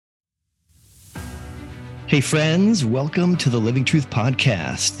Hey, friends, welcome to the Living Truth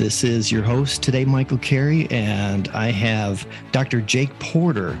Podcast. This is your host today, Michael Carey, and I have Dr. Jake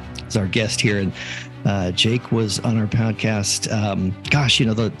Porter as our guest here. And Jake was on our podcast.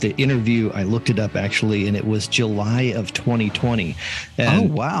 The interview, I looked it up actually, and it was July of 2020.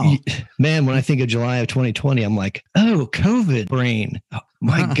 And oh, wow. Man, when I think of July of 2020, I'm like, oh, COVID brain. Oh,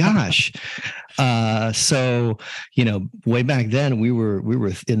 my gosh. Way back then we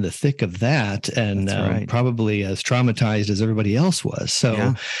were in the thick of that, and right. Probably as traumatized as everybody else was. So,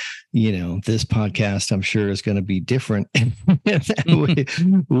 yeah. This podcast, I'm sure, is going to be different.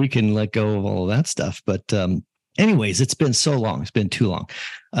 we can let go of all of that stuff. But anyways, it's been so long. It's been too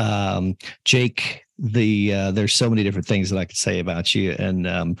long. Jake, there's so many different things that I could say about you,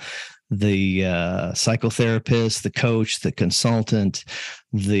 and the psychotherapist, the coach, the consultant,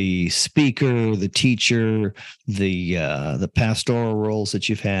 the speaker, the teacher, the pastoral roles that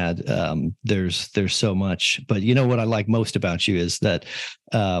you've had. There's so much. But you know what I like most about you is that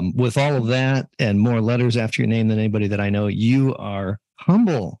with all of that and more letters after your name than anybody that I know, you are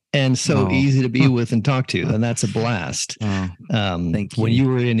humble and so easy to be with and talk to. And that's a blast. Thank you. When you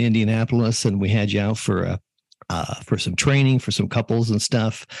were in Indianapolis and we had you out for some training for some couples and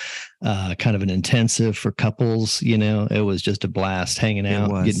stuff, kind of an intensive for couples, it was just a blast hanging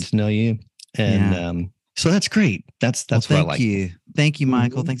out, getting to know you. And so that's great. That's what I like. Thank you,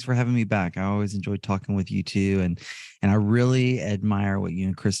 Michael. Mm-hmm. Thanks for having me back. I always enjoyed talking with you too. And I really admire what you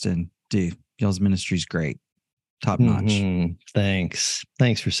and Kristen do. Y'all's ministry is great. Top notch. Mm-hmm.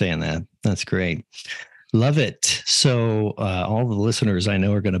 Thanks for saying that. That's great. Love it. So all the listeners I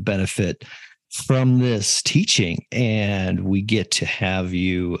know are going to benefit from this teaching, and we get to have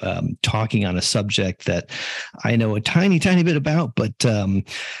you talking on a subject that I know a tiny bit about, but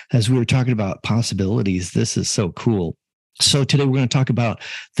as we were talking about possibilities, this is so cool. So today we're going to talk about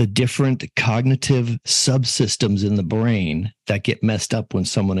the different cognitive subsystems in the brain that get messed up when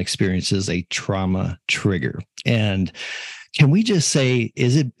someone experiences a trauma trigger. And can we just say,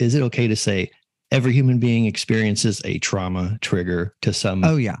 is it okay to say every human being experiences a trauma trigger to some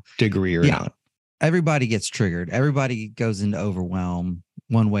degree or not? Everybody gets triggered. Everybody goes into overwhelm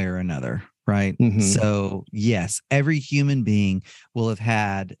one way or another, right? Mm-hmm. So yes, every human being will have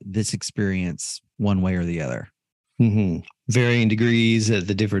had this experience one way or the other. Mm-hmm. Varying degrees of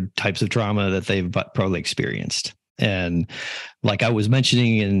the different types of trauma that they've probably experienced. And like I was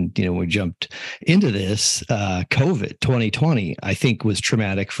mentioning, and we jumped into this, COVID 2020, I think was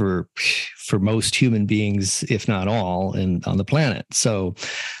traumatic for most human beings, if not all, on the planet. So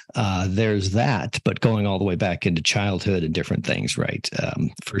there's that, but going all the way back into childhood and different things, right?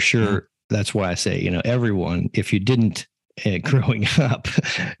 For sure. Yeah. That's why I say, everyone, if you didn't growing up,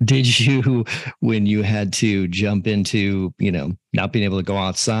 did you, when you had to jump into, not being able to go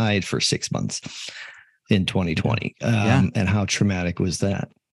outside for 6 months in 2020, and how traumatic was that?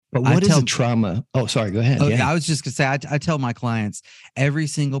 But what is a trauma? Oh, sorry, go ahead. I was just gonna say, I tell my clients, every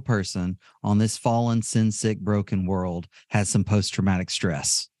single person on this fallen, sin sick, broken world has some post-traumatic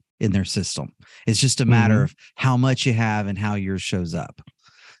stress in their system. It's just a matter of how much you have and how yours shows up.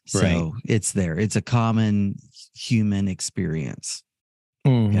 So it's there. It's a common human experience.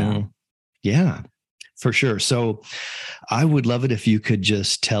 Mm-hmm. Yeah, for sure. So I would love it if you could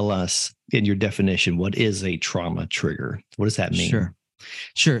just tell us in your definition, what is a trauma trigger? What does that mean?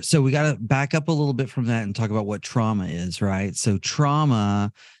 Sure. So we got to back up a little bit from that and talk about what trauma is, right? So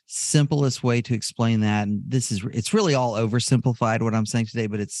trauma, simplest way to explain that, and it's really all oversimplified what I'm saying today,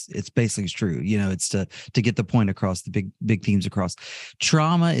 but it's basically true. It's to get the point across, the big themes across.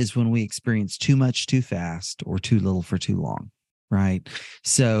 Trauma is when we experience too much too fast or too little for too long, right?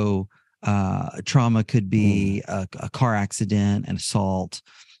 So trauma could be a car accident, an assault.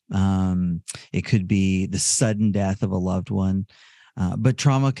 It could be the sudden death of a loved one. But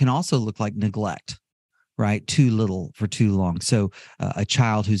trauma can also look like neglect, right? Too little for too long. So a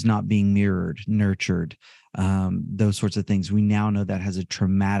child who's not being mirrored, nurtured, those sorts of things. We now know that has a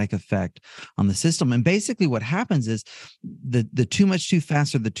traumatic effect on the system. And basically what happens is the too much too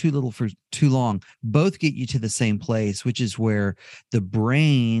fast or the too little for too long both get you to the same place, which is where the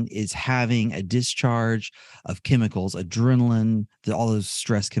brain is having a discharge of chemicals, adrenaline, all those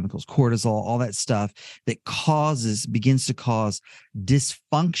stress chemicals, cortisol, all that stuff that begins to cause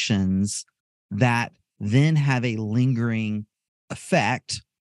dysfunctions that then have a lingering effect.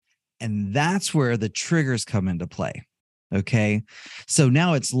 And that's where the triggers come into play. Okay. So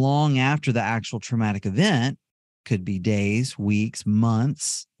now it's long after the actual traumatic event, could be days, weeks,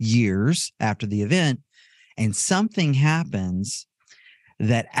 months, years after the event. And something happens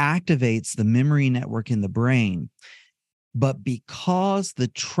that activates the memory network in the brain. But because the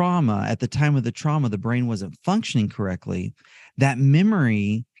trauma, at the time of the trauma, the brain wasn't functioning correctly, that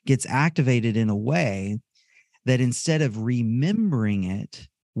memory gets activated in a way that instead of remembering it,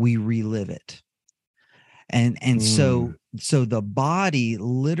 we relive it. And so the body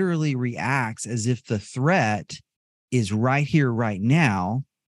literally reacts as if the threat is right here, right now,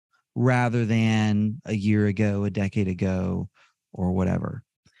 rather than a year ago, a decade ago, or whatever.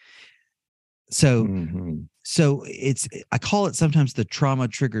 So, so I call it sometimes the trauma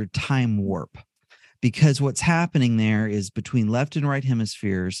triggered time warp, because what's happening there is between left and right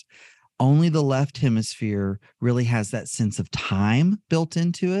hemispheres, only the left hemisphere really has that sense of time built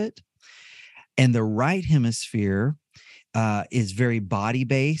into it. And the right hemisphere is very body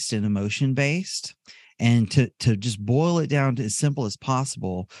based and emotion based. And to just boil it down to as simple as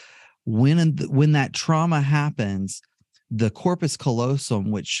possible, when that trauma happens, the corpus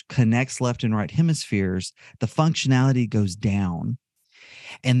callosum, which connects left and right hemispheres, the functionality goes down.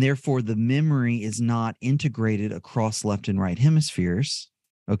 And therefore, the memory is not integrated across left and right hemispheres.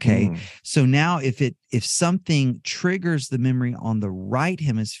 Okay. So now if something triggers the memory on the right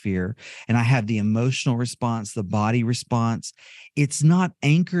hemisphere, and I have the emotional response, the body response, it's not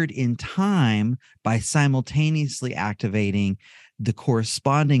anchored in time by simultaneously activating the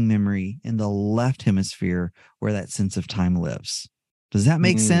corresponding memory in the left hemisphere where that sense of time lives. Does that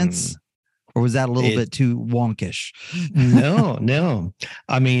make sense? Or was that a little bit too wonkish? No.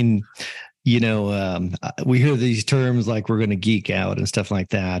 I mean, we hear these terms like we're going to geek out and stuff like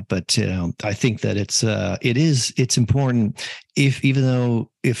that, but I think that it's important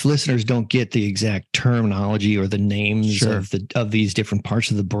if listeners don't get the exact terminology or the names of these different parts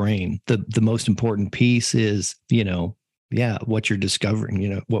of the brain, the most important piece is what you're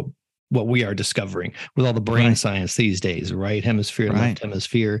discovering, what we are discovering with all the brain science these days, right hemisphere, left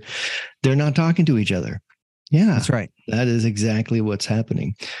hemisphere, they're not talking to each other. Yeah, that's right. That is exactly what's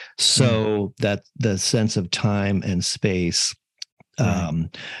happening. So that the sense of time and space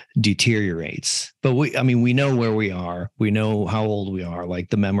deteriorates. But we know where we are. We know how old we are, like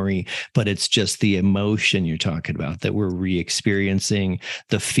the memory, but it's just the emotion you're talking about that we're re-experiencing,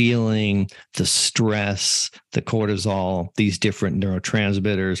 the feeling, the stress, the cortisol, these different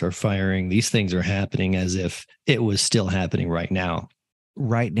neurotransmitters are firing. These things are happening as if it was still happening right now.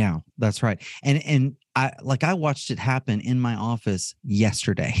 Right now. That's right. And I watched it happen in my office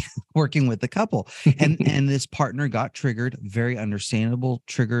yesterday, working with a couple, and this partner got triggered, very understandable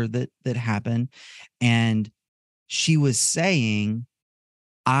trigger that happened. And she was saying,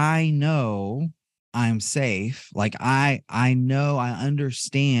 I know I'm safe. Like I know, I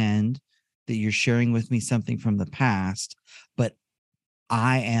understand that you're sharing with me something from the past, but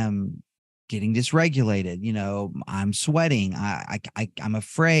I am getting dysregulated. I'm sweating. I'm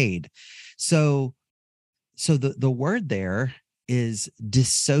afraid. So the word there is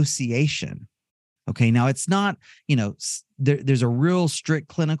dissociation. Okay. Now it's not, there's a real strict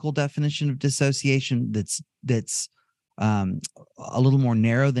clinical definition of dissociation that's a little more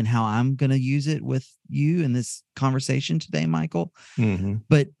narrow than how I'm going to use it with you in this conversation today, Michael.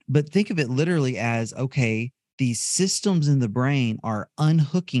 But think of it literally as, okay, these systems in the brain are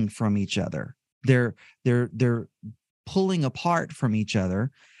unhooking from each other. They're pulling apart from each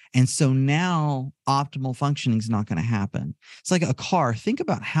other. And so now optimal functioning is not going to happen. It's like a car. Think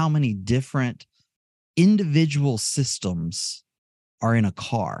about how many different individual systems are in a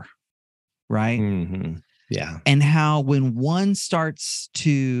car, right? Yeah. And how when one starts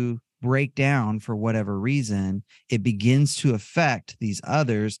to break down for whatever reason, it begins to affect these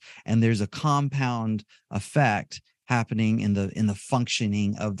others. And there's a compound effect happening in the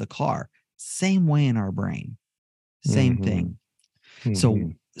functioning of the car. Same way in our brain. Same thing.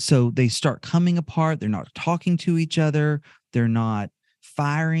 So they start coming apart. They're not talking to each other. They're not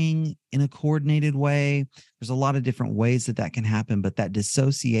firing in a coordinated way. There's a lot of different ways that can happen, but that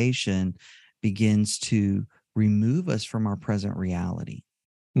dissociation begins to remove us from our present reality.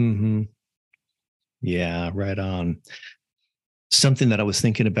 Yeah, right on. Something that I was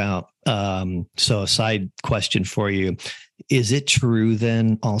thinking about. So a side question for you. Is it true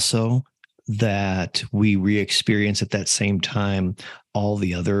then also that we re-experience at that same time all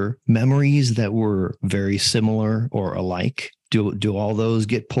the other memories that were very similar or alike? Do all those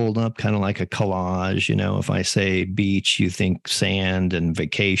get pulled up kind of like a collage? If I say beach, you think sand and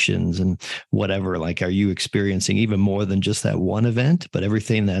vacations and whatever. Like, are you experiencing even more than just that one event, but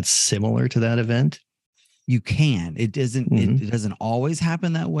everything that's similar to that event? You can. It doesn't. It doesn't always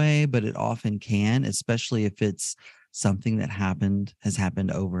happen that way, but it often can, especially if it's something that has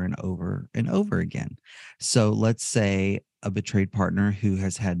happened over and over and over again. So let's say a betrayed partner who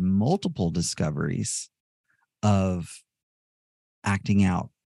has had multiple discoveries of acting out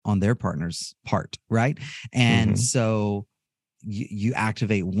on their partner's part, right? And Mhm. so you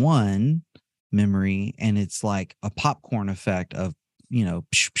activate one memory, and it's like a popcorn effect of, boom,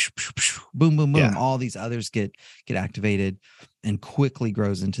 boom, boom. Yeah. All these others get activated, and quickly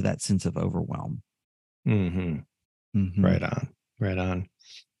grows into that sense of overwhelm. Mhm. Mhm. Right on. Right on.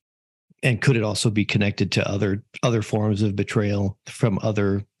 And could it also be connected to other forms of betrayal from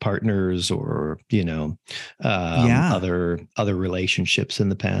other partners, or Yeah, other relationships in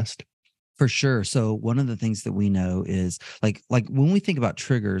the past? for sure. So one of the things that we know is like when we think about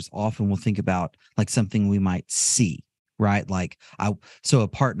triggers, often we'll think about like something we might see, right? So a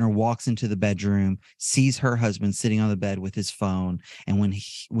partner walks into the bedroom, sees her husband sitting on the bed with his phone, and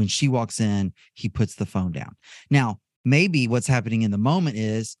when she walks in, he puts the phone down. Now, maybe what's happening in the moment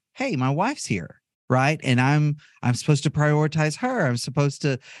is, hey, my wife's here, right? And I'm supposed to prioritize her. I'm supposed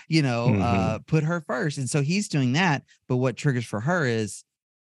to, Mhm. put her first. And so he's doing that, but what triggers for her is,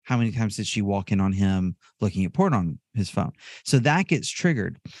 how many times did she walk in on him looking at porn on his phone? So that gets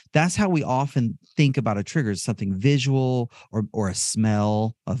triggered. That's how we often think about a trigger, is something visual, or a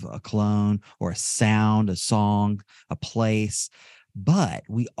smell of a cologne, or a sound, a song, a place. But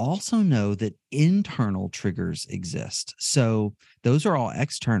we also know that internal triggers exist. So those are all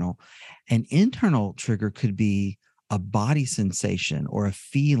external. An internal trigger could be a body sensation or a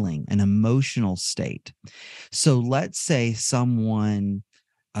feeling, an emotional state. So let's say someone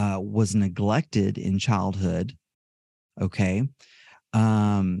was neglected in childhood. Okay.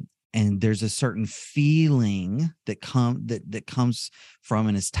 And there's a certain feeling that comes from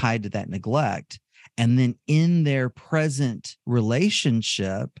and is tied to that neglect. And then in their present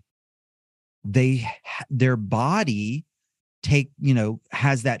relationship, their body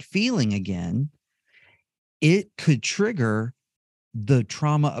has that feeling again. It could trigger the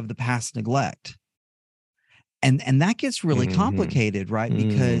trauma of the past neglect. And that gets really Mhm. complicated, right?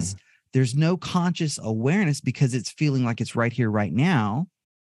 Because Mm. there's no conscious awareness, because it's feeling like it's right here, right now.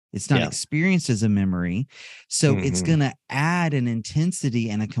 It's not Yeah. experienced as a memory. So it's Mhm. going to add an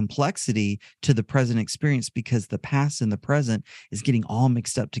intensity and a complexity to the present experience, because the past and the present is getting all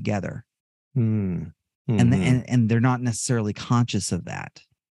mixed up together. Mm. And, Mhm. they're not necessarily conscious of that.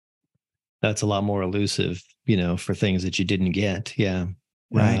 That's a lot more elusive, for things that you didn't get. Yeah.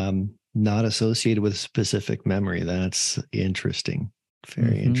 Right. Not associated with specific memory. That's interesting.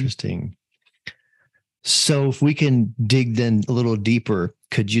 Very Mm-hmm. interesting. So if we can dig then a little deeper,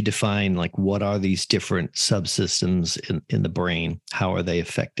 could you define like what are these different subsystems in the brain? How are they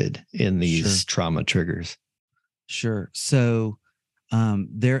affected in Sure. these trauma triggers? Sure. So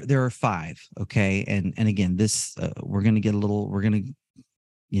there are five. Okay. And again, this we're gonna get a little, we're gonna,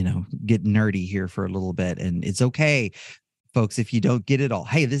 get nerdy here for a little bit. And it's okay, folks, if you don't get it all.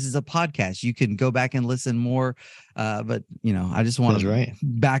 Hey, this is a podcast. You can go back and listen more. But I just want That's to right.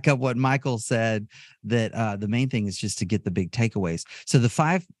 back up what Michael said, that the main thing is just to get the big takeaways. So the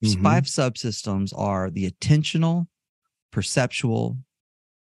five Mm-hmm. subsystems are the attentional, perceptual,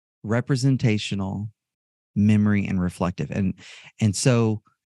 representational, memory, and reflective. And so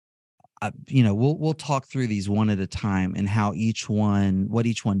we'll talk through these one at a time, and how what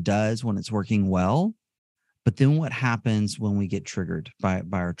each one does when it's working well, but then what happens when we get triggered by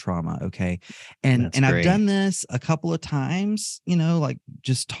our trauma. Okay. and That's and I've great. done this a couple of times, like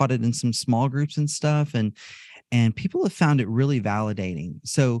just taught it in some small groups and stuff, and people have found it really validating.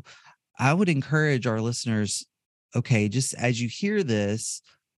 So I would encourage our listeners, okay, just as you hear this,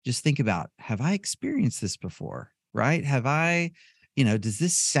 just think about, have I experienced this before? Right? Have I, does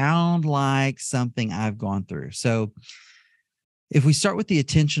this sound like something I've gone through? So if we start with the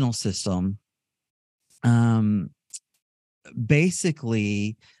attentional system, um,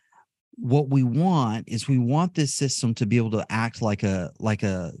 basically what we want is, we want this system to be able to act like a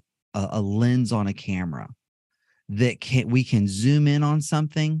lens on a camera, that we can zoom in on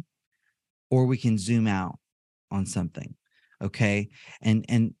something, or we can zoom out on something. Okay.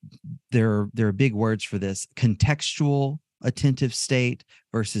 And there are big words for this: contextual attentive state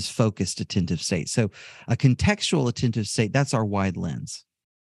versus focused attentive state. So a contextual attentive state, that's our wide lens.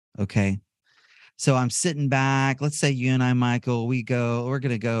 Okay. So I'm sitting back. Let's say you and I, Michael, we're going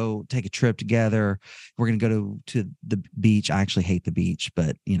to go take a trip together. We're going to go to the beach. I actually hate the beach,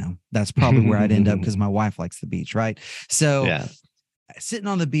 but that's probably where I'd end up, because my wife likes the beach. Right. So Yeah. sitting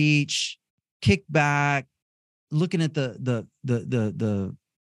on the beach, kick back, looking at the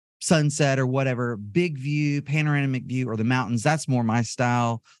sunset or whatever, big view, panoramic view, or the mountains. That's more my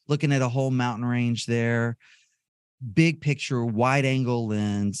style. Looking at a whole mountain range there, big picture, wide angle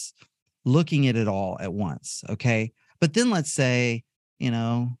lens, looking at it all at once. Okay. But then let's say, you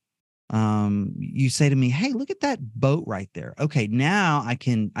know, you say to me, hey, look at that boat right there. Okay, now I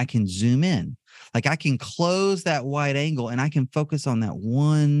can zoom in. Like I can close that wide angle and I can focus on that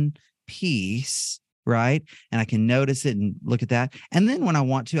one piece, right? And I can notice it and look at that. And then when I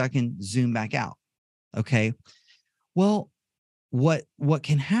want to, I can zoom back out. Okay. Well, what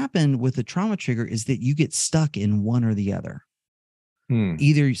can happen with a trauma trigger is that you get stuck in one or the other.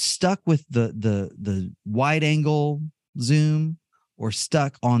 Either stuck with the wide angle zoom or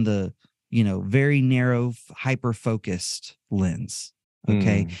stuck on the, very narrow, hyper focused lens.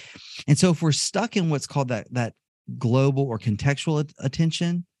 Okay. And so if we're stuck in what's called that global or contextual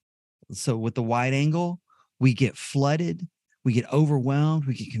attention, so with the wide angle, we get flooded, we get overwhelmed,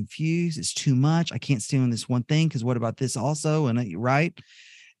 we get confused. It's too much. I can't stay on this one thing because what about this also? And right.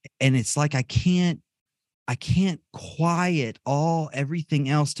 And it's like I can't quiet everything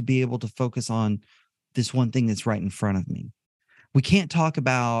else to be able to focus on this one thing that's right in front of me. We can't talk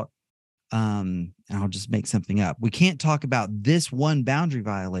about, and I'll just make something up. We can't talk about this one boundary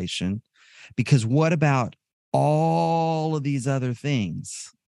violation because what about all of these other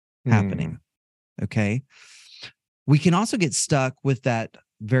things happening? Okay. We can also get stuck with that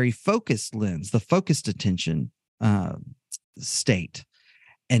very focused lens, the focused attention state.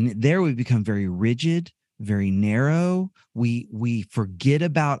 And there we become very rigid, very narrow. We forget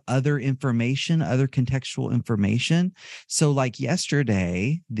about other information, other contextual information. So like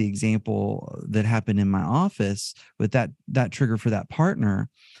yesterday, the example that happened in my office with that trigger for that partner,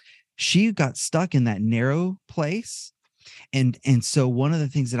 she got stuck in that narrow place. And so one of the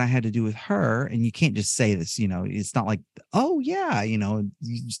things that I had to do with her, and you can't just say this, it's not like, oh yeah, you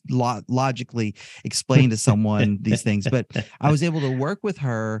just logically explain to someone these things, but I was able to work with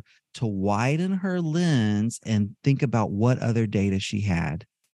her to widen her lens and think about what other data she had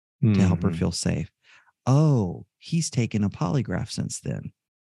to help her feel safe. Oh, he's taken a polygraph since then.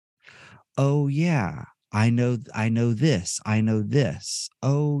 Oh yeah, I know this. I know this.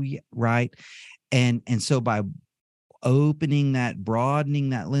 Oh yeah, right. And so by broadening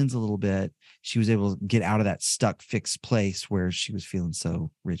that lens a little bit, she was able to get out of that stuck fixed place where she was feeling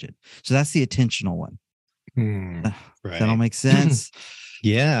so rigid. So that's the attentional one. Right. Does that all make sense?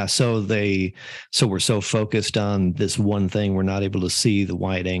 Yeah. So we're so focused on this one thing, we're not able to see the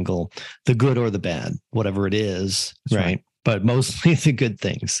wide angle, the good or the bad, whatever it is. Right. But mostly the good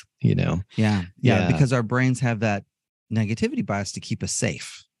things, Yeah. Because our brains have that negativity bias to keep us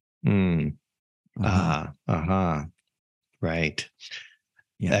safe. Right.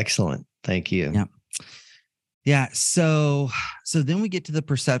 Yeah. Excellent. Thank you. Yeah. Yeah. So then we get to the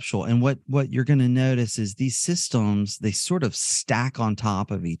perceptual, and what you're going to notice is these systems, they sort of stack on top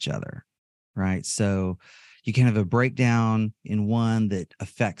of each other, right? So you can have a breakdown in one that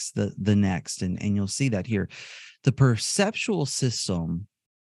affects the next, and you'll see that here. The perceptual system,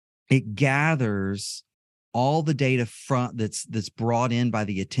 it gathers all the data that's brought in by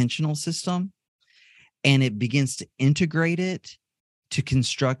the attentional system, and it begins to integrate it to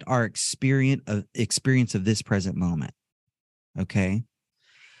construct our experience of this present moment. Okay.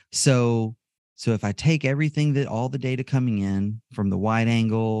 So if I take everything, all the data coming in from the wide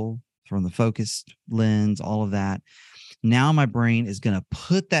angle, from the focused lens, all of that, now my brain is going to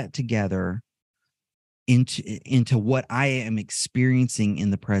put that together into what I am experiencing in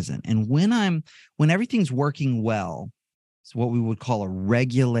the present. And when everything's working well, it's what we would call a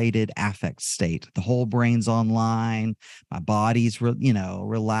regulated affect state. The whole brain's online. My body's,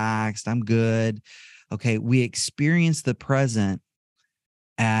 relaxed. I'm good. Okay. We experience the present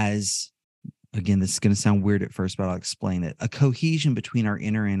as, again, this is going to sound weird at first, but I'll explain it. A cohesion between our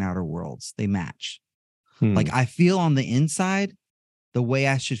inner and outer worlds. They match. Like I feel on the inside the way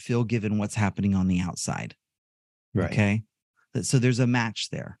I should feel given what's happening on the outside. Right. Okay. So there's a match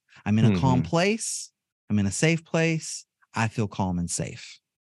there. I'm in a calm place. I'm in a safe place. I feel calm and safe.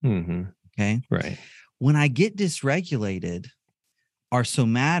 Okay. Right. When I get dysregulated, our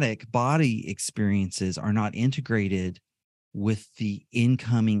somatic body experiences are not integrated with the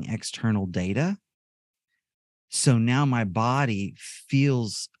incoming external data. So now my body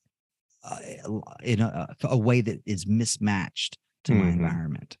feels in a way that is mismatched to my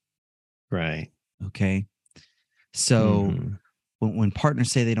environment. Right. Okay. So when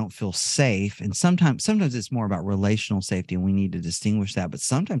partners say they don't feel safe, and sometimes it's more about relational safety, and we need to distinguish that, but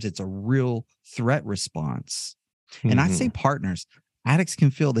sometimes it's a real threat response. And I say partners, addicts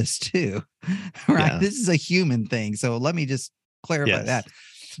can feel this too, right? Yeah. This is a human thing. So let me just clarify that,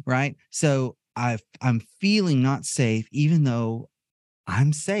 right? So I'm feeling not safe, even though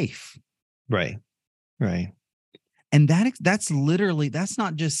I'm safe. Right. Right. And that's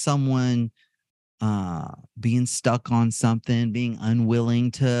not just someone being stuck on something, being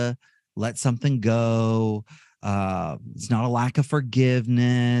unwilling to let something go. It's not a lack of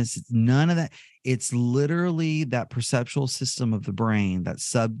forgiveness. It's none of that. It's literally that perceptual system of the brain, that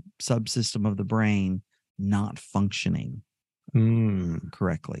subsystem of the brain not functioning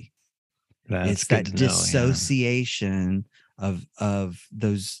correctly. That's it's good that to know, dissociation of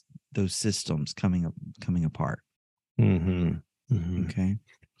those systems coming apart. Okay.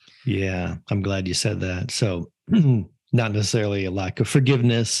 Yeah, I'm glad you said that. So not necessarily a lack of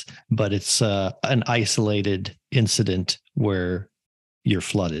forgiveness, but it's an isolated incident where you're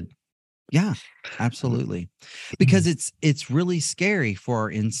flooded. Yeah, absolutely. Because it's really scary for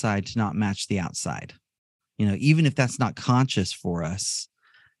our inside to not match the outside. Even if that's not conscious for us,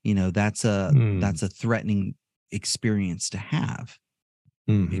 that's a threatening experience to have.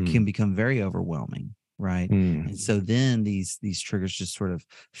 It can become very overwhelming, right? And so then these triggers just sort of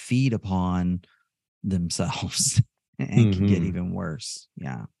feed upon themselves and can get even worse.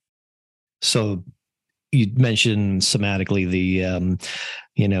 Yeah. So you mentioned somatically the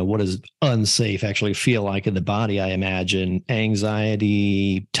what does unsafe actually feel like in the body? I imagine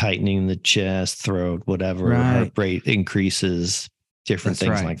anxiety, tightening the chest, throat, whatever, heart rate increases, different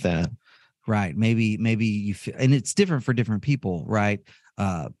things like that. Right. Maybe you feel, and it's different for different people, right?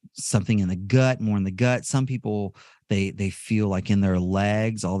 Something in the gut, more in the gut. Some people, they feel like in their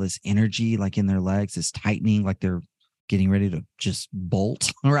legs, all this energy, like in their legs, is tightening, like they're getting ready to just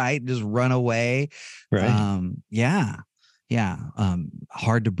bolt, right? Just run away. Right. Yeah.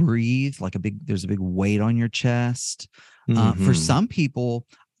 Hard to breathe, like there's a big weight on your chest. For some people,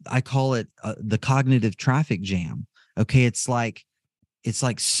 I call it the cognitive traffic jam. Okay. It's like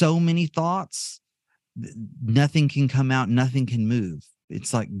so many thoughts, nothing can come out, nothing can move.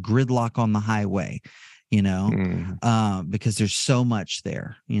 It's like gridlock on the highway, because there's so much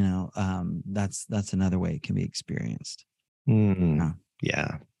there, that's another way it can be experienced.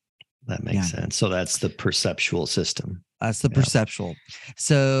 Yeah, that makes sense. So that's the perceptual system. That's the perceptual.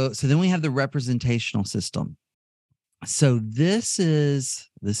 So then we have the representational system. So this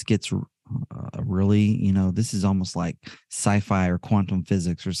gets really, this is almost like sci-fi or quantum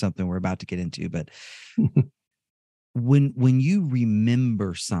physics or something we're about to get into. But when you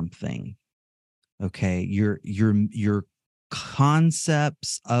remember something, okay, your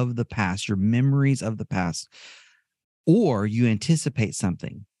concepts of the past, your memories of the past, or you anticipate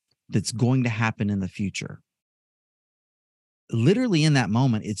something that's going to happen in the future, literally in that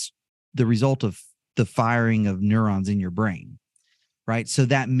moment, it's the result of the firing of neurons in your brain, right? So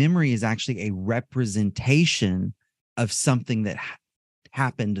that memory is actually a representation of something that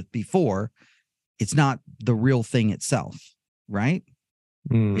happened before. It's not the real thing itself, right?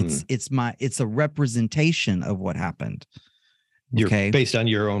 It's a representation of what happened. Okay. You're based on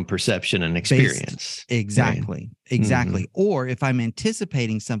your own perception and experience. Exactly. Or if I'm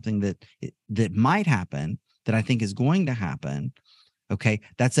anticipating something that might happen, that I think is going to happen, okay,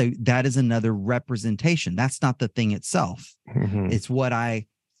 that is another representation. That's not the thing itself. It's what I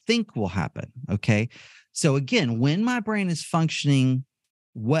think will happen. Okay. So again, when my brain is functioning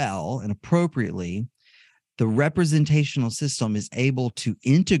well and appropriately, the representational system is able to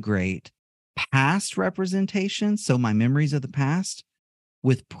integrate past representations, so my memories of the past,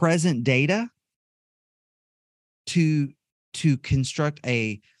 with present data to construct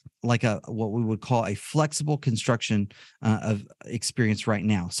what we would call a flexible construction of experience right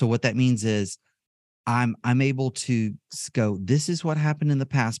now. So what that means is I'm able to go, this is what happened in the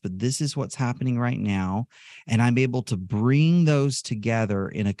past, but this is what's happening right now. And I'm able to bring those together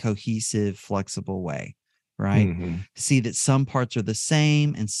in a cohesive, flexible way, right? See that some parts are the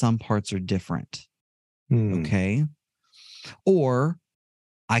same and some parts are different. Okay. Or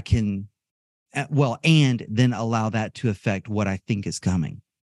I can, and then allow that to affect what I think is coming.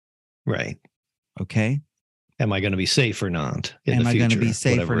 Right. Okay. Am I going to be safe or not in the future? Am I going to be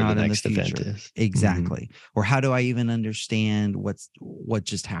safe or not in the future? Exactly. Or how do I even understand what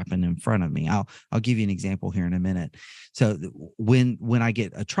just happened in front of me? I'll give you an example here in a minute. So when I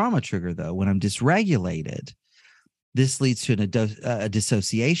get a trauma trigger, though, when I'm dysregulated, this leads to a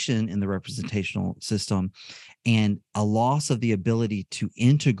dissociation in the representational system and a loss of the ability to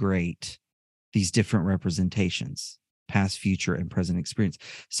integrate these different representations, past, future, and present experience.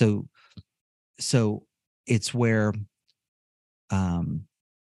 So it's where a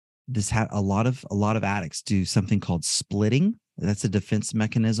lot of addicts do something called splitting. That's a defense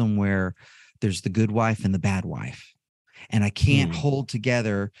mechanism where there's the good wife and the bad wife. And I can't hold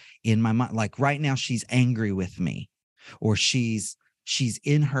together in my mind, like right now she's angry with me, or she's she's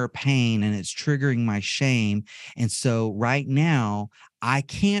in her pain and it's triggering my shame. And so right now, I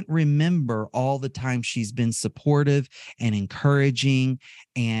can't remember all the time she's been supportive and encouraging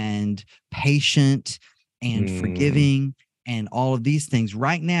and patient and forgiving and all of these things.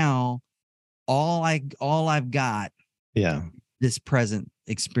 Right now, all I've got, this present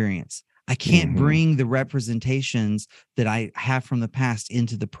experience. I can't bring the representations that I have from the past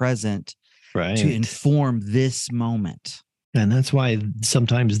into the present to inform this moment. And that's why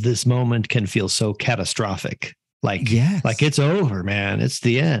sometimes this moment can feel so catastrophic. Like it's over, man. It's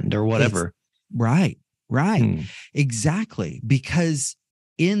the end or whatever. Right. Exactly. Because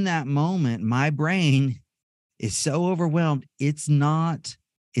in that moment, my brain is so overwhelmed. It's not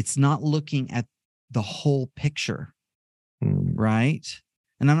looking at the whole picture. Right.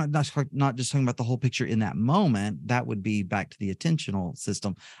 And I'm not just talking about the whole picture in that moment. That would be back to the attentional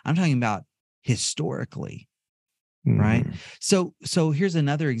system. I'm talking about historically. Right. So here's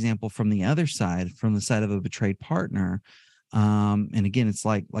another example from the other side, from the side of a betrayed partner. And again, it's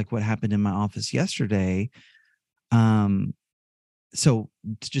like what happened in my office yesterday. So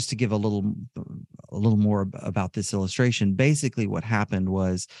just to give a little more about this illustration, basically what happened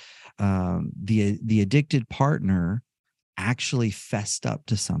was the addicted partner actually fessed up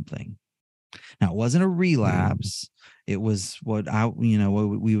to something. Now, it wasn't a relapse. It was what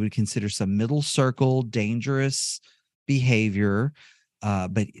we would consider some middle circle dangerous behavior,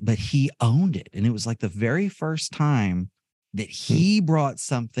 but he owned it, and it was like the very first time that he brought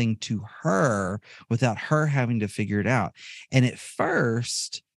something to her without her having to figure it out. And at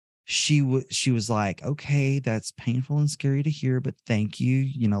first, she was like, okay, that's painful and scary to hear, but thank you.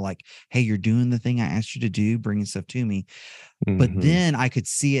 Like, hey, you're doing the thing I asked you to do, bringing stuff to me. But then I could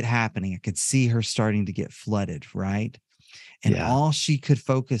see it happening. I could see her starting to get flooded, right? And all she could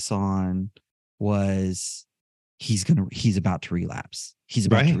focus on was he's about to relapse. He's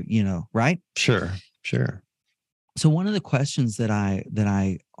about to, right? Sure. So one of the questions that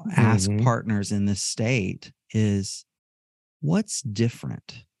I ask partners in this state is, what's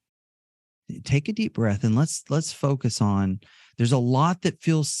different? Take a deep breath and let's focus on, there's a lot that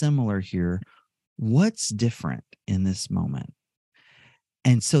feels similar here. What's different in this moment?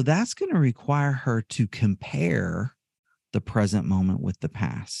 And so that's going to require her to compare the present moment with the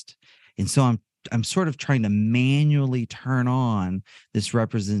past. And so I'm sort of trying to manually turn on this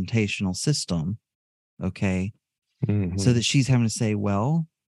representational system, okay? So that she's having to say, well,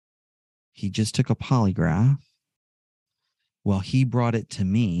 he just took a polygraph. Well, he brought it to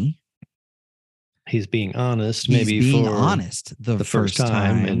me. He's being honest, the first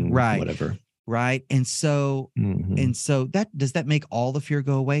time and whatever. Right. And so does that make all the fear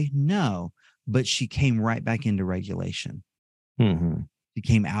go away? No, but she came right back into regulation. She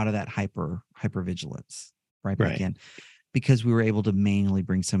came out of that hypervigilance right back in, because we were able to manually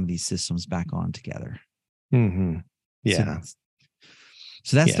bring some of these systems back on together. Yeah.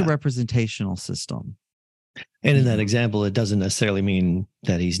 So that's the representational system. And in that example, it doesn't necessarily mean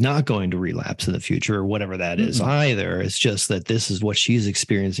that he's not going to relapse in the future or whatever that is either. It's just that this is what she's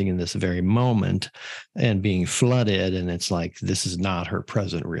experiencing in this very moment and being flooded. And it's like, this is not her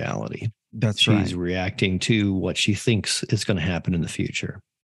present reality. She's reacting to what she thinks is going to happen in the future.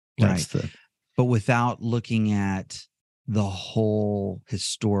 But without looking at the whole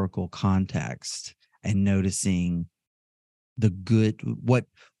historical context and noticing the good, what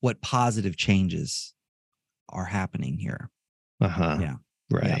positive changes are happening here.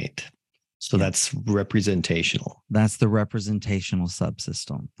 So that's representational. That's the representational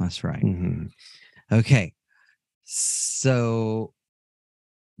subsystem. That's right. Okay. So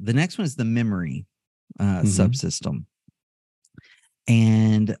the next one is the memory subsystem.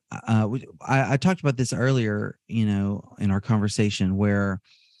 And I talked about this earlier, in our conversation, where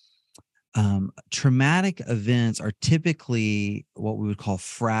traumatic events are typically what we would call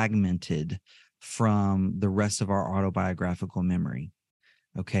fragmented from the rest of our autobiographical memory.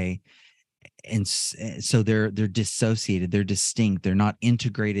 Okay. And so they're dissociated, they're distinct, they're not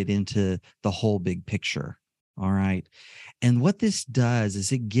integrated into the whole big picture. All right. And what this does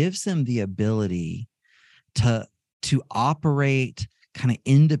is it gives them the ability to operate kind of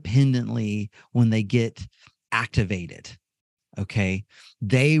independently when they get activated. Okay.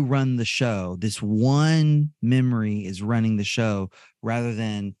 They run the show. This one memory is running the show rather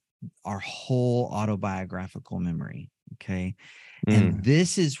than our whole autobiographical memory. Okay. And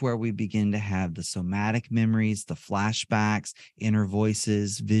this is where we begin to have the somatic memories, the flashbacks, inner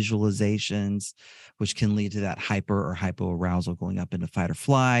voices, visualizations, which can lead to that hyper or hypoarousal, going up into fight or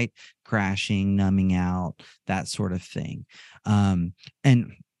flight, crashing, numbing out, that sort of thing. And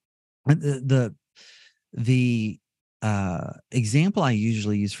the example I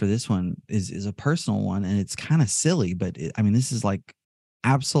usually use for this one is a personal one, and it's kind of silly, but I mean, this is like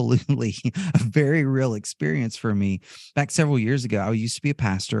absolutely a very real experience for me. Back several years ago, I used to be a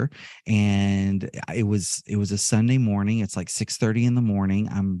pastor, and it was a Sunday morning. It's like 6:30 in the morning.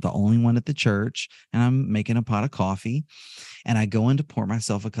 I'm the only one at the church, and I'm making a pot of coffee, and I go in to pour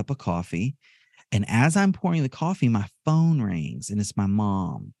myself a cup of coffee. And as I'm pouring the coffee, my phone rings, and it's my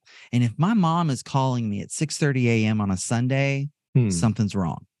mom. And if my mom is calling me at 6:30 a.m. on a Sunday, something's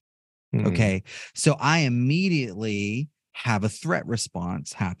wrong. Okay. So I immediately have a threat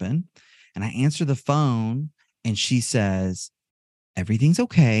response happen, and I answer the phone, and she says, "Everything's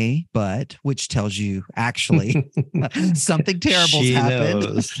okay," but which tells you actually something terrible's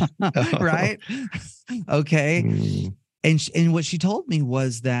happened. Right? Okay. And what she told me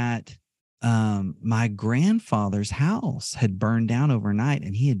was that my grandfather's house had burned down overnight,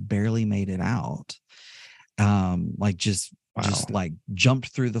 and he had barely made it out. Like just like jumped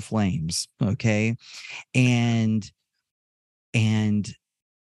through the flames. Okay. And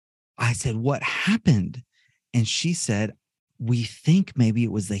I said, "What happened?" And she said, "We think maybe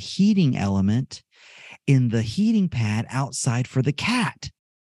it was the heating element in the heating pad outside for the cat."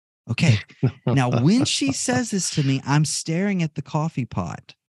 Okay. Now, when she says this to me, I'm staring at the coffee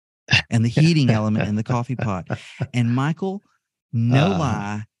pot and the heating element in the coffee pot. And Michael, no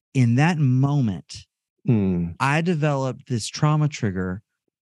lie, in that moment, I developed this trauma trigger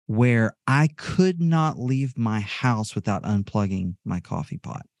where I could not leave my house without unplugging my coffee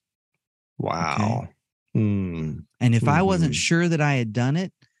pot. Wow. Okay? And if I wasn't sure that I had done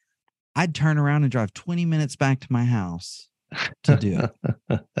it, I'd turn around and drive 20 minutes back to my house to do it.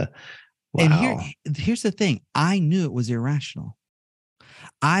 Wow. And here's the thing. I knew it was irrational.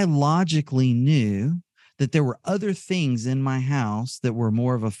 I logically knew that there were other things in my house that were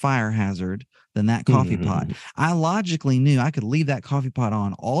more of a fire hazard than that coffee pot. I logically knew I could leave that coffee pot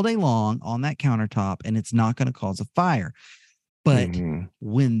on all day long on that countertop, and it's not going to cause a fire. But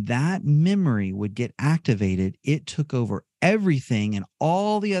when that memory would get activated, it took over everything, and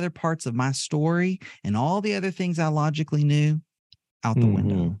all the other parts of my story and all the other things I logically knew out the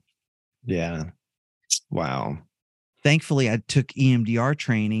window. Yeah. Wow. Thankfully, I took EMDR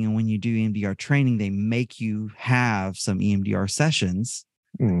training, and when you do EMDR training, they make you have some EMDR sessions.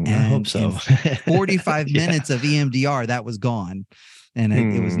 I hope so. 45 minutes of EMDR, that was gone, and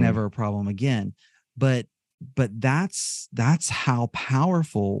it was never a problem again. But that's how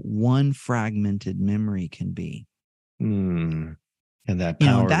powerful one fragmented memory can be. And that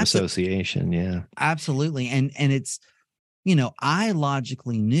power of association. Yeah, absolutely. And it's, I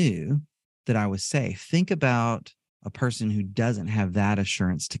logically knew that I was safe. Think about a person who doesn't have that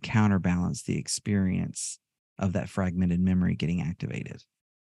assurance to counterbalance the experience of that fragmented memory getting activated.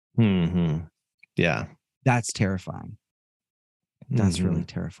 Yeah. That's terrifying. That's really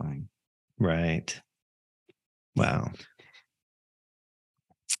terrifying. Right. Wow.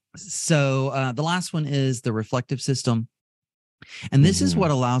 So the last one is the reflective system. And this is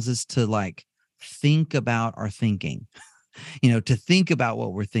what allows us to like think about our thinking. To think about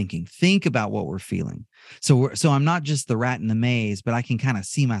what we're thinking, think about what we're feeling. So I'm not just the rat in the maze, but I can kind of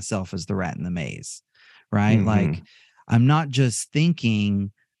see myself as the rat in the maze, right? Like I'm not just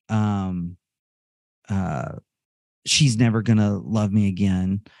thinking, she's never going to love me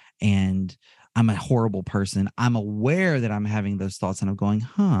again, and I'm a horrible person. I'm aware that I'm having those thoughts, and I'm going,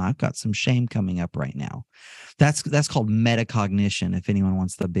 I've got some shame coming up right now. That's called metacognition. If anyone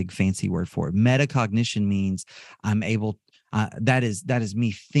wants the big fancy word for it, metacognition means I'm able. That is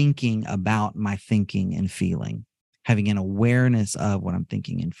me thinking about my thinking and feeling, having an awareness of what I'm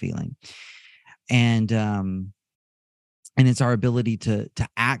thinking and feeling, and it's our ability to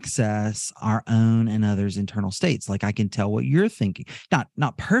access our own and others' internal states. Like I can tell what you're thinking,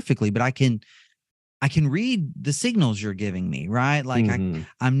 not perfectly, but I can read the signals you're giving me, right? Like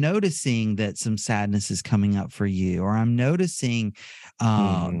I'm noticing that some sadness is coming up for you, or I'm noticing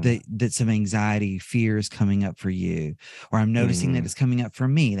that some anxiety, fear is coming up for you, or I'm noticing that it's coming up for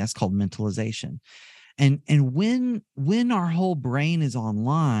me. That's called mentalization. And when our whole brain is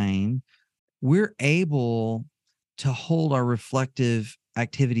online, we're able to hold our reflective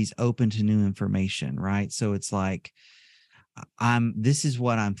activities open to new information, right? So it's like, this is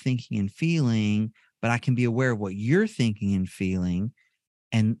what I'm thinking and feeling, but I can be aware of what you're thinking and feeling,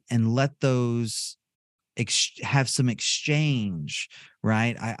 and let those have some exchange,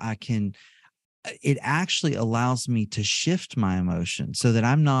 right? I can, it actually allows me to shift my emotion so that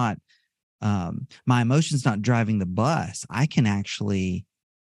I'm not, my emotion's not driving the bus. I can actually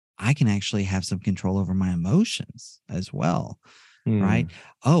have some control over my emotions as well, right?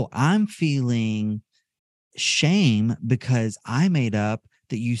 Oh, I'm feeling shame because I made up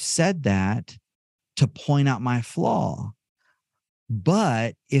that you said that to point out my flaw.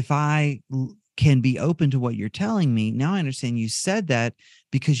 But if I can be open to what you're telling me, now I understand you said that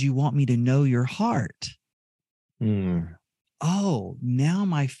because you want me to know your heart. Oh, now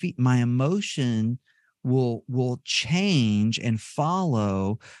my emotion will change and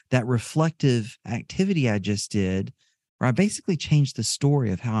follow that reflective activity I just did, where I basically changed the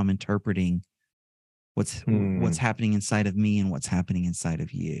story of how I'm interpreting what's happening inside of me and what's happening inside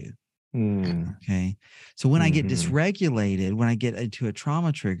of you. Okay. So when I get dysregulated, when I get into a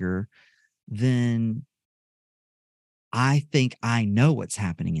trauma trigger, then I think I know what's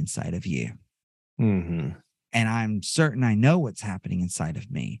happening inside of you. And I'm certain I know what's happening inside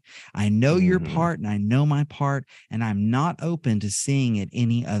of me. I know your part and I know my part, and I'm not open to seeing it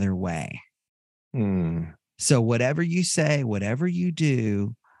any other way. So whatever you say, whatever you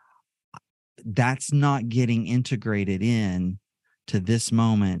do, that's not getting integrated in to this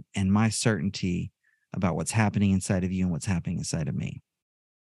moment and my certainty about what's happening inside of you and what's happening inside of me.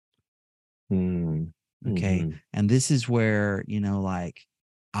 Okay. And this is where, like,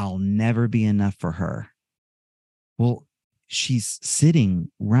 I'll never be enough for her. Well, she's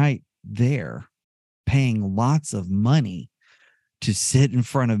sitting right there paying lots of money to sit in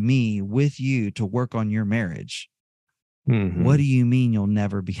front of me with you to work on your marriage. What do you mean you'll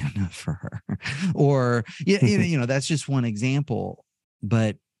never be enough for her? Or, that's just one example,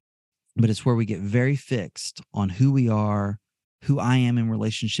 but it's where we get very fixed on who we are, who I am in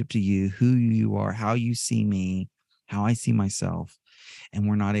relationship to you, who you are, how you see me, how I see myself, and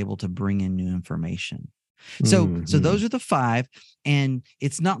we're not able to bring in new information. So those are the 5, and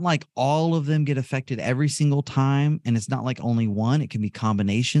it's not like all of them get affected every single time, and it's not like only one. It can be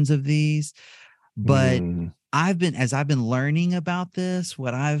combinations of these. But as I've been learning about this,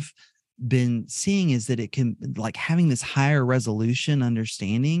 what I've been seeing is that it can, like, having this higher resolution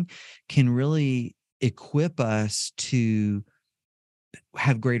understanding can really equip us to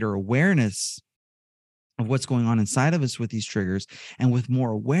have greater awareness of what's going on inside of us with these triggers. And with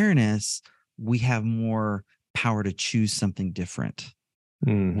more awareness, we have more power to choose something different.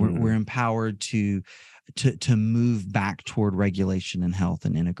 We're empowered to move back toward regulation and health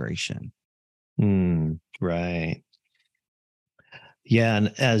and integration. Right. Yeah.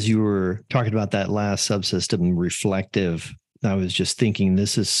 And as you were talking about that last subsystem, reflective, I was just thinking,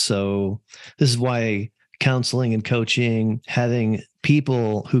 this is why counseling and coaching, having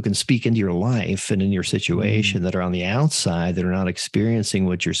people who can speak into your life and in your situation that are on the outside, that are not experiencing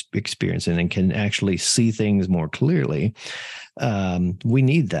what you're experiencing and can actually see things more clearly. We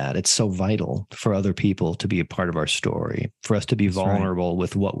need that. It's so vital for other people to be a part of our story, for us to be vulnerable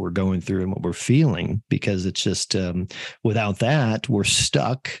with what we're going through and what we're feeling, because it's just, without that, we're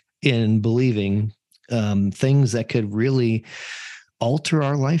stuck in believing things that could really alter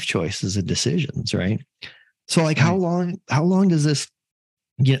our life choices and decisions. Right. So like, how long does this,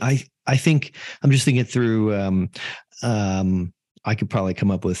 I think I'm just thinking through, I could probably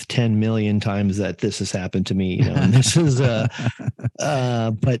come up with 10 million times that this has happened to me, and this is,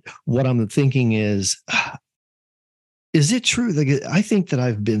 but what I'm thinking is it true? Like, I think that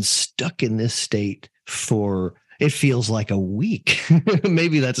I've been stuck in this state for, it feels like a week.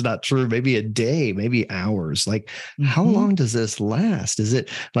 Maybe that's not true. Maybe a day, maybe hours. Like, how long does this last? Is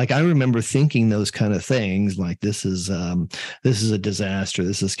it like, I remember thinking those kind of things, like this is a disaster.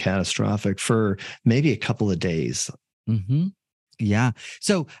 This is catastrophic, for maybe a couple of days. Yeah.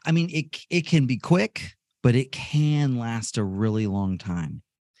 So, I mean, it can be quick, but it can last a really long time.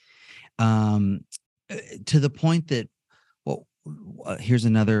 To the point that, well, here's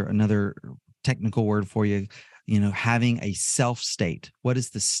another technical word for you. Having a self state. What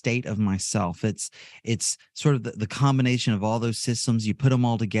is the state of myself? It's sort of the combination of all those systems. You put them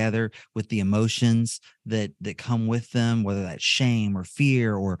all together with the emotions that come with them, whether that's shame or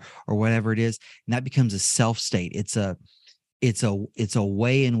fear or whatever it is, and that becomes a self state. It's a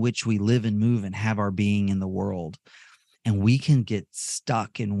way in which we live and move and have our being in the world. And we can get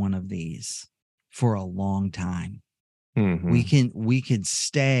stuck in one of these for a long time. We can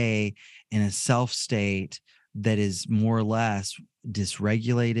stay in a self state that is more or less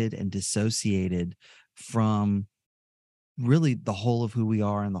dysregulated and dissociated from really the whole of who we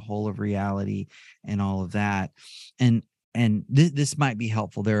are and the whole of reality and all of that. And this might be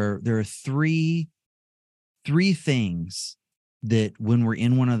helpful. There are three things that when we're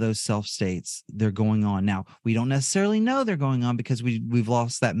in one of those self states, they're going on. Now, we don't necessarily know they're going on because we've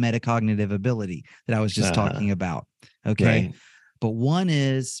lost that metacognitive ability that I was just talking about. Okay. Right. But one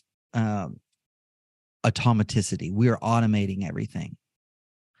is automaticity. We are automating everything.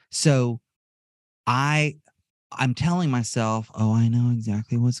 So I I'm telling myself, oh, I know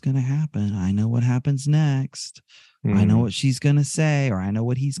exactly what's going to happen. I know what happens next. I know what she's going to say, or I know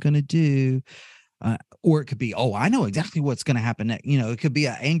what he's going to do. Or it could be, oh, I know exactly what's going to happen next. It could be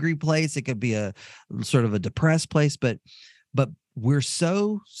an angry place. It could be a sort of a depressed place, but we're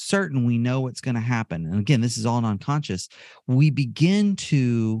so certain we know what's going to happen. And again, this is all non-conscious. We begin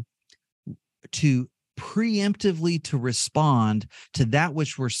to preemptively to respond to that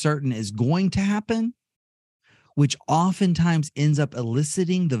which we're certain is going to happen, which oftentimes ends up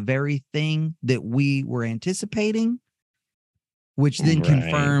eliciting the very thing that we were anticipating, which then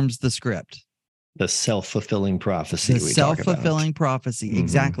confirms the script. The self-fulfilling prophecy. The self-fulfilling prophecy.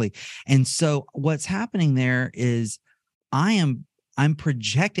 Exactly. And so what's happening there is I'm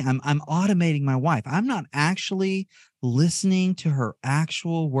projecting, I'm automating my wife. I'm not actually listening to her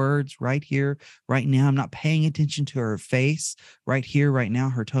actual words right here, right now. I'm not paying attention to her face right here, right now,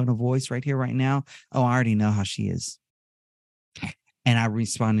 her tone of voice right here, right now. Oh, I already know how she is. And I'm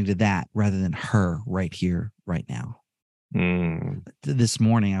responding to that rather than her right here, right now. This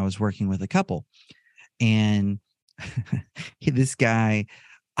morning, I was working with a couple, and this guy,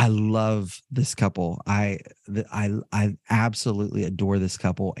 I love this couple. I absolutely adore this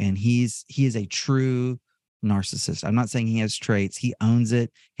couple, and he is a true narcissist. I'm not saying he has traits. He owns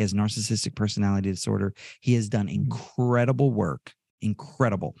it. He has narcissistic personality disorder. He has done incredible work,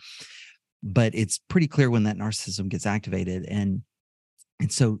 incredible. But it's pretty clear when that narcissism gets activated, and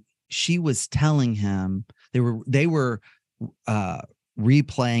so she was telling him they were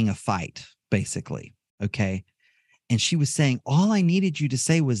replaying a fight, basically. Okay. And she was saying, all I needed you to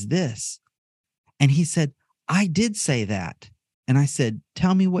say was this. And he said, I did say that. And I said,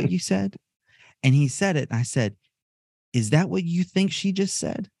 tell me what you said. And he said it. And I said, is that what you think she just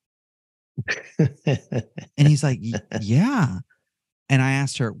said? And he's like, yeah. And I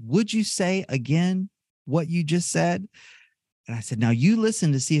asked her, would you say again what you just said? And I said, now you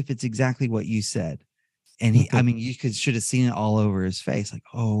listen to see if it's exactly what you said. And you should have seen it all over his face. Like,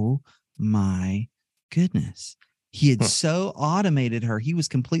 oh my goodness. He had so automated her. He was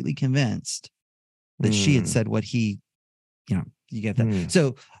completely convinced that she had said what he, you get that.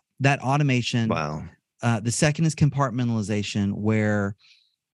 So that automation. Wow. The second is compartmentalization, where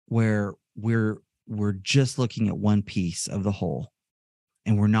we're just looking at one piece of the whole,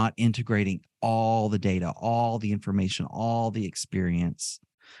 and we're not integrating all the data, all the information, all the experience,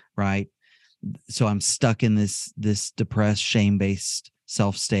 right? So I'm stuck in this depressed, shame-based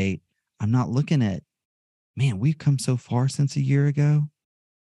self state. I'm not looking at, man, we've come so far since a year ago,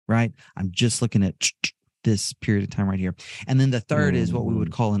 right? I'm just looking at this period of time right here. And then the third is what we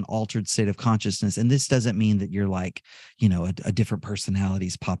would call an altered state of consciousness. And this doesn't mean that you're like, a different personality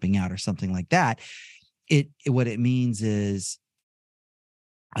is popping out or something like that. What it means is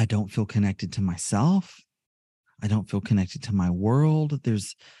I don't feel connected to myself. I don't feel connected to my world.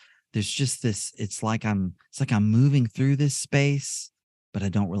 There's just this, it's like I'm moving through this space, but I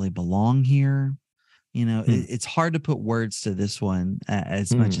don't really belong here. It's hard to put words to this one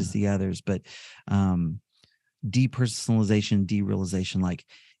as much as the others, but depersonalization, derealization, like,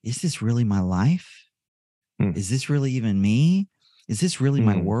 is this really my life? Is this really even me? Is this really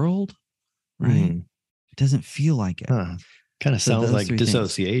my world? Right? It doesn't feel like it. Kind of sounds like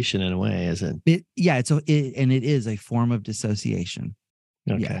dissociation in a way, isn't it? Yeah, it is a form of dissociation.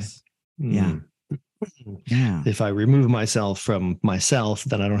 Okay. Yes. Yeah. Yeah. If I remove myself from myself,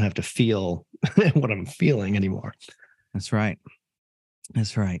 then I don't have to feel what I'm feeling anymore. That's right.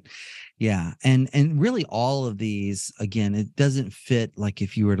 That's right. Yeah. And really all of these, again, it doesn't fit. Like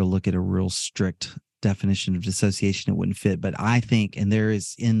if you were to look at a real strict definition of dissociation, it wouldn't fit. But I think, and there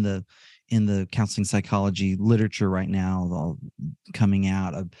is in the counseling psychology literature right now, coming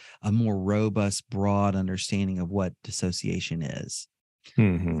out a more robust, broad understanding of what dissociation is.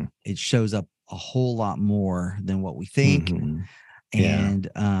 It shows up a whole lot more than what we think. And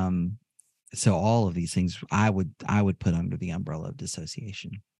so all of these things I would put under the umbrella of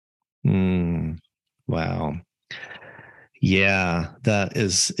dissociation. Wow. Yeah, that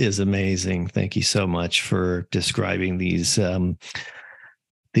is amazing. Thank you so much for describing these 5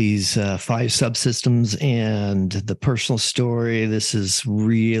 subsystems and the personal story. This is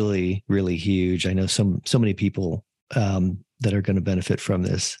really, really huge. I know so many people that are going to benefit from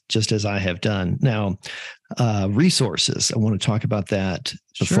this, just as I have done. Now, resources. I want to talk about that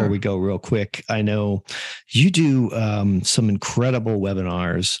before we go real quick. I know you do some incredible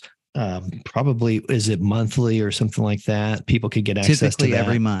webinars. Probably, is it monthly or something like that? People could get access typically to that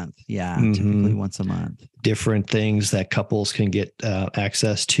every month. Yeah, typically once a month. Different things that couples can get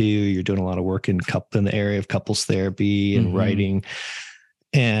access to. You're doing a lot of work in the area of couples therapy and writing.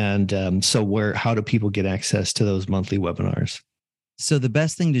 And so how do people get access to those monthly webinars? So the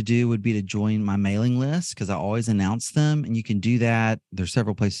best thing to do would be to join my mailing list, because I always announce them, and you can do that. There's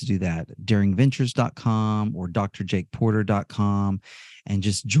several places to do that: daringventures.com or drjakeporter.com, and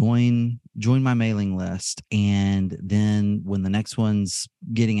just join my mailing list. And then when the next one's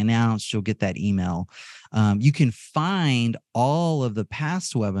getting announced, you'll get that email. You can find all of the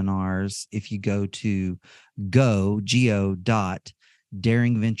past webinars if you go to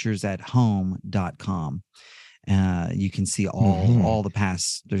go.daringventuresathome.com. You can see all the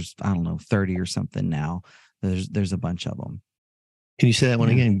past. There's, I don't know, 30 or something now. There's a bunch of them. Can you say that one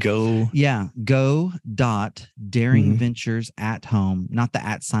again? Go Daringventures at home, not the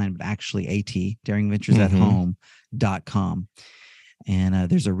at sign, but actually daringventuresathome.com. And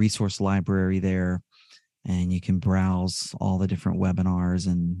there's a resource library there, and you can browse all the different webinars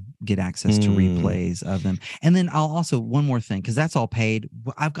and get access to replays of them. And then I'll also, one more thing, because that's all paid.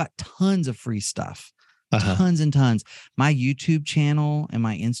 I've got tons of free stuff. Tons and tons. My YouTube channel and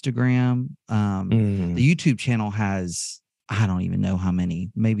my Instagram, the YouTube channel has, I don't even know how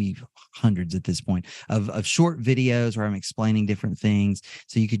many, maybe hundreds at this point, of short videos where I'm explaining different things.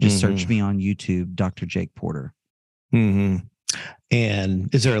 So you could just search me on YouTube, Dr. Jake Porter. And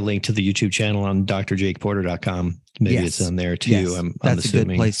is there a link to the YouTube channel on drjakeporter.com? Maybe it's on there too. Yes. That's a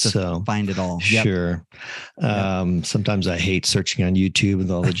good place to find it all. Yep. Sure. Sometimes I hate searching on YouTube with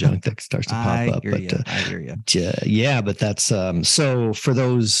all the junk that starts to pop up. But I hear you. Yeah, but that's so for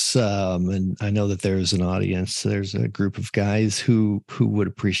those, and I know that there's an audience. There's a group of guys who would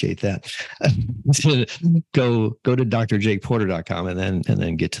appreciate that. Go to drjakeporter.com and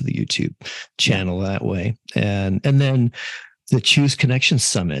then get to the YouTube channel that way, and then the Choose Connection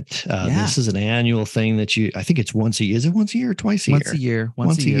Summit. This is an annual thing that I think it's once a year. Is it once a year or twice a year?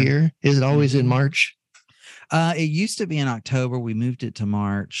 Once a year. Is it always in March? It used to be in October. We moved it to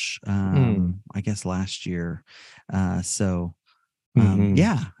March, I guess last year. And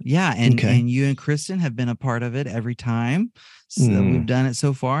you and Kristen have been a part of it every time. So we've done it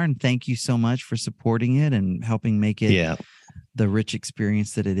so far. And thank you so much for supporting it and helping make it the rich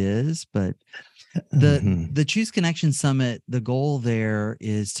experience that it is. But the Choose Connection Summit, the goal there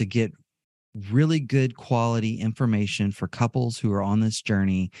is to get really good quality information for couples who are on this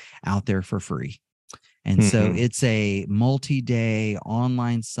journey out there for free. And so it's a multi-day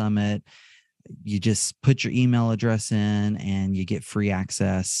online summit. You just put your email address in and you get free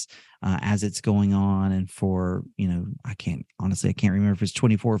access as it's going on. And for, I can't remember if it's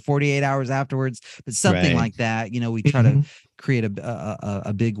 24 or 48 hours afterwards, but something like that. We try to create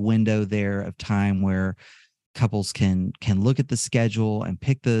a big window there of time where couples can look at the schedule and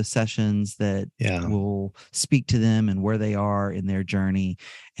pick the sessions that will speak to them and where they are in their journey,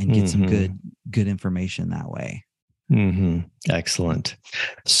 and get some good information that way. Excellent.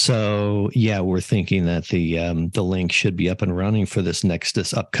 So we're thinking that the link should be up and running for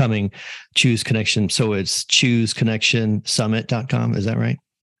this upcoming Choose Connection. So it's chooseconnectionsummit.com. Is that right?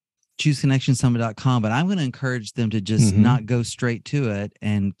 chooseconnectionsummit.com, but I'm going to encourage them to just not go straight to it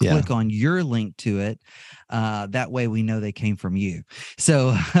and click on your link to it. That way we know they came from you.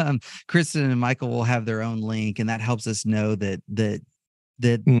 So Kristen and Michael will have their own link, and that helps us know that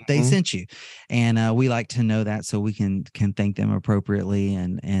they sent you. And we like to know that so we can thank them appropriately,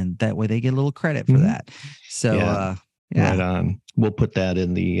 and that way they get a little credit for that. So right on. We'll put that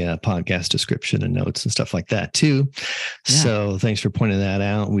in the podcast description and notes and stuff like that too. So thanks for pointing that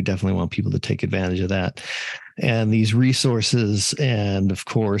out. We definitely want people to take advantage of that and these resources. And of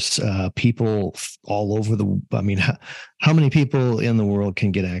course, people all over how many people in the world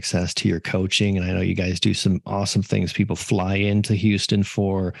can get access to your coaching? And I know you guys do some awesome things. People fly into Houston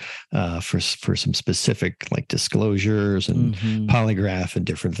for some specific like disclosures and polygraph and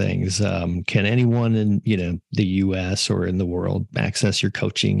different things. Can anyone in the US or in the world access your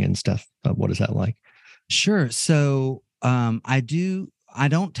coaching and stuff? What is that like? Sure. So I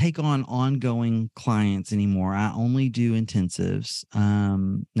don't take on ongoing clients anymore. I only do intensives.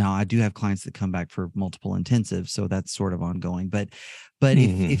 Now I do have clients that come back for multiple intensives, so that's sort of ongoing. But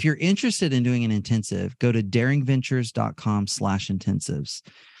if you're interested in doing an intensive, go to daringventures.com/intensives.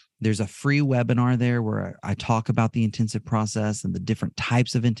 There's a free webinar there where I talk about the intensive process and the different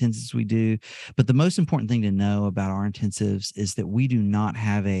types of intensives we do. But the most important thing to know about our intensives is that we do not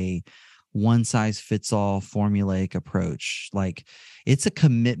have a one-size-fits-all formulaic approach. Like, it's a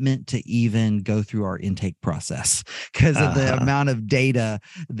commitment to even go through our intake process because of the amount of data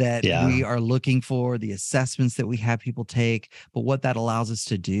that we are looking for, the assessments that we have people take. But what that allows us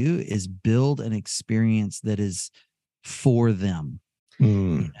to do is build an experience that is for them.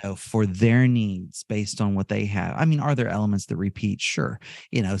 for their needs based on what they have. I mean, are there elements that repeat? Sure.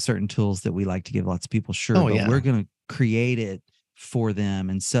 Certain tools that we like to give lots of people. Sure. But we're going to create it for them.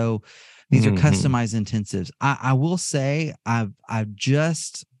 And so these are customized intensives. I will say I've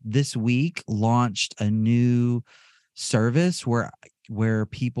just this week launched a new service where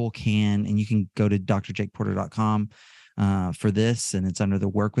people can, and you can go to drjakeporter.com for this, and it's under the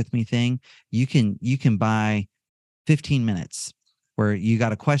Work With Me thing. You can buy 15 minutes where you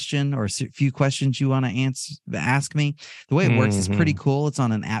got a question or a few questions you want to ask me. The way it works is pretty cool. It's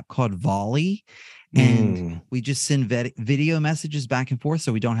on an app called Volley. And we just send video messages back and forth,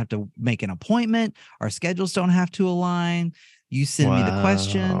 so we don't have to make an appointment. Our schedules don't have to align. You send me the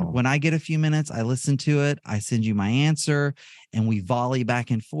question. When I get a few minutes, I listen to it. I send you my answer, and we volley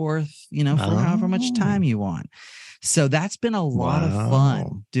back and forth, for however much time you want. So that's been a lot of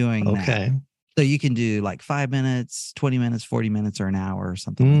fun doing that. So you can do like 5 minutes, 20 minutes, 40 minutes, or an hour or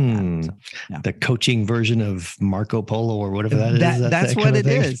something like that. So, the coaching version of Marco Polo or whatever that is. That's what it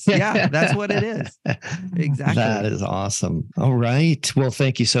is. Yeah, that's what it is. Exactly. That is awesome. All right. Well,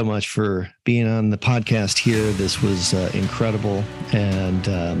 thank you so much for being on the podcast here. This was incredible, and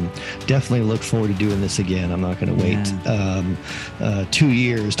definitely look forward to doing this again. I'm not going to wait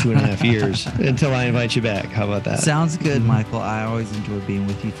 2.5 years until I invite you back. How about that? Sounds good, Michael. I always enjoy being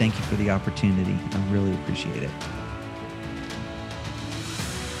with you. Thank you for the opportunity. I really appreciate it.